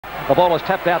The ball is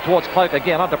tapped out towards Cloke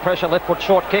again, under pressure, left foot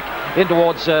short kick in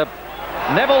towards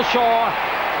Neville Shaw.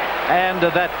 And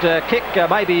that kick,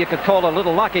 maybe you could call a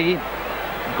little lucky,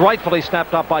 gratefully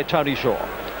snapped up by Tony Shaw.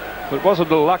 Well, it was a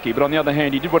little lucky, but on the other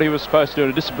hand, he did what he was supposed to do in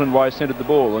a disciplined way, centred the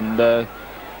ball, and the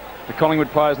Collingwood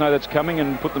players know that's coming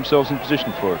and put themselves in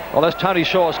position for it. Well, there's Tony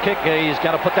Shaw's kick. He's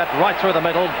going to put that right through the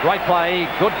middle. Great play,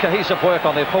 good cohesive work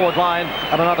on their forward line,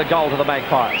 and another goal to the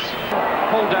Magpies.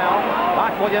 Pull down,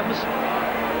 Mark Williams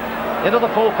into the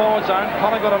full forward zone.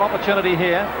 Collingwood an opportunity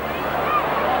here.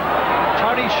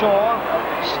 Tony Shaw,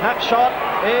 snapshot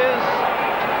is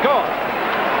good.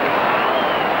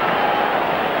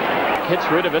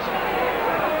 Gets rid of it.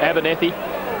 Abernethy.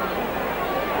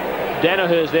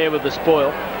 Danaher's there with the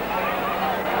spoil.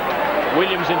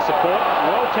 Williams in support.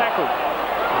 Well tackled.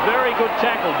 Very good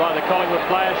tackle by the Collingwood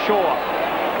player, Shaw.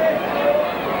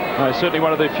 No, certainly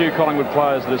one of the few Collingwood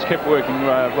players that has kept working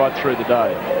right through the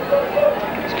day.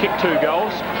 He's kicked 2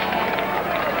 goals.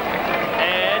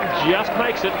 And just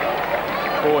makes it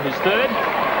for his third.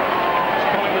 It's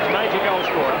Collingwood's major goal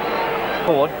scorer.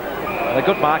 Forward. And a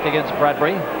good mark against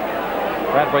Bradbury.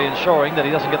 Bradbury ensuring that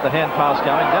he doesn't get the hand pass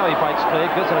going. Now he breaks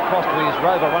clear, gives it across to his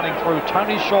rover running through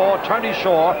Tony Shaw. Tony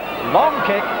Shaw, long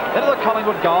kick into the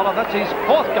Collingwood goal, and that's his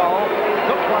 4th goal.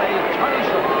 Good play, Tony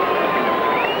Shaw.